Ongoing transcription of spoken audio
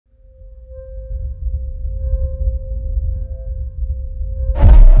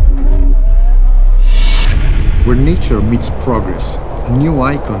Where nature meets progress, a new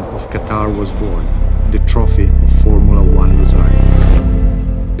icon of Qatar was born, the trophy of Formula One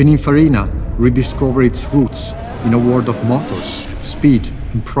Lusail. Pininfarina rediscovered its roots in a world of motors, speed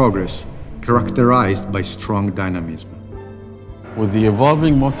and progress, characterized by strong dynamism. With the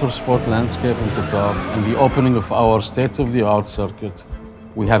evolving motorsport landscape in Qatar and the opening of our state-of-the-art circuit,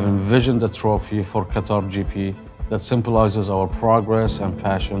 we have envisioned a trophy for Qatar GP that symbolizes our progress and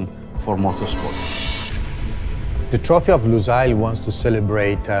passion for motorsport. The Trophy of Lusail wants to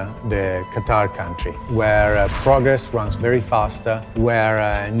celebrate the Qatar country, where progress runs very fast,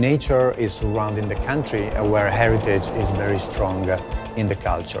 where nature is surrounding the country, and where heritage is very strong in the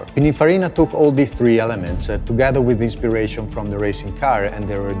culture. Pininfarina took all these three elements, together with inspiration from the racing car and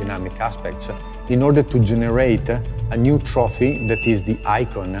the aerodynamic aspects, in order to generate a new trophy that is the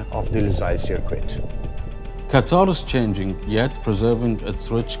icon of the Lusail circuit. Qatar is changing, yet preserving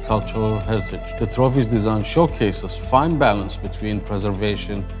its rich cultural heritage. The trophy's design showcases fine balance between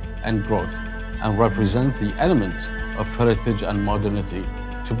preservation and growth, and represents the elements of heritage and modernity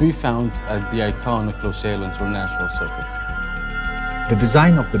to be found at the iconic Lusail International Circuit. The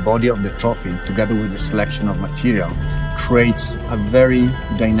design of the body of the trophy, together with the selection of material, creates a very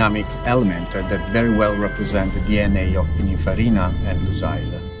dynamic element that very well represents the DNA of Pininfarina and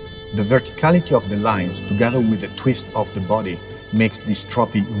Lusail. The verticality of the lines, together with the twist of the body, makes this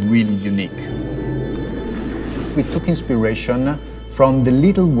trophy really unique. We took inspiration from the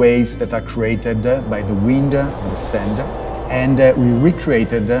little waves that are created by the wind and the sand, and we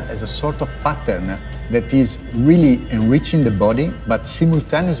recreated as a sort of pattern that is really enriching the body, but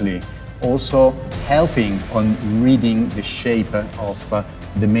simultaneously also helping on reading the shape of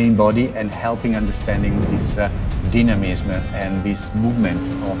the main body and helping understanding this dynamism and this movement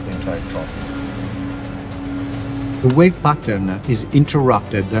of the entire trophy. The wave pattern is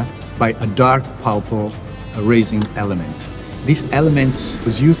interrupted by a dark purple racing element. This element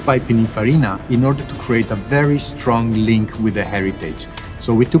was used by Pininfarina in order to create a very strong link with the heritage.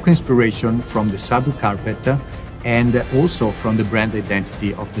 So we took inspiration from the Sabu carpet and also from the brand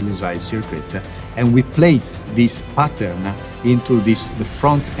identity of the Lusail circuit. And we place this pattern into the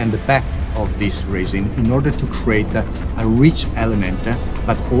front and the back of this racing in order to create a rich element,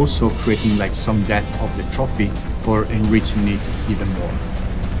 but also creating like some depth of the trophy for enriching it even more.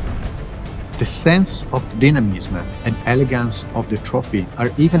 The sense of dynamism and elegance of the trophy are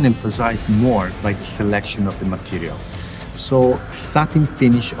even emphasized more by the selection of the material. So, satin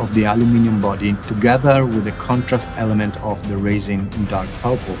finish of the aluminium body, together with the contrast element of the resin in dark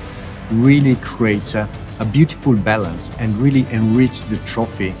purple, really creates a beautiful balance and really enrich the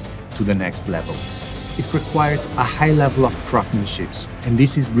trophy to the next level. It requires a high level of craftsmanship, and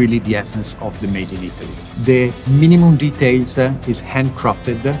this is really the essence of the Made in Italy. The minimum details is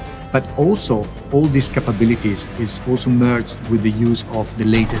handcrafted, but also all these capabilities is also merged with the use of the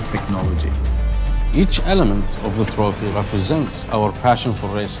latest technology. Each element of the trophy represents our passion for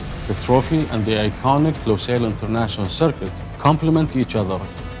racing. The trophy and the iconic Lusail International Circuit complement each other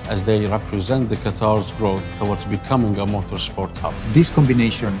as they represent the Qatar's growth towards becoming a motorsport hub. This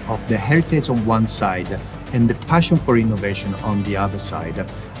combination of the heritage on one side and the passion for innovation on the other side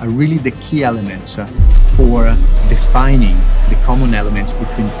are really the key elements for defining the common elements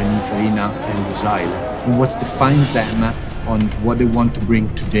between Pininfarina and Lusail and what defines them on what they want to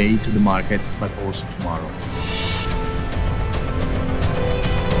bring today to the market, but also tomorrow.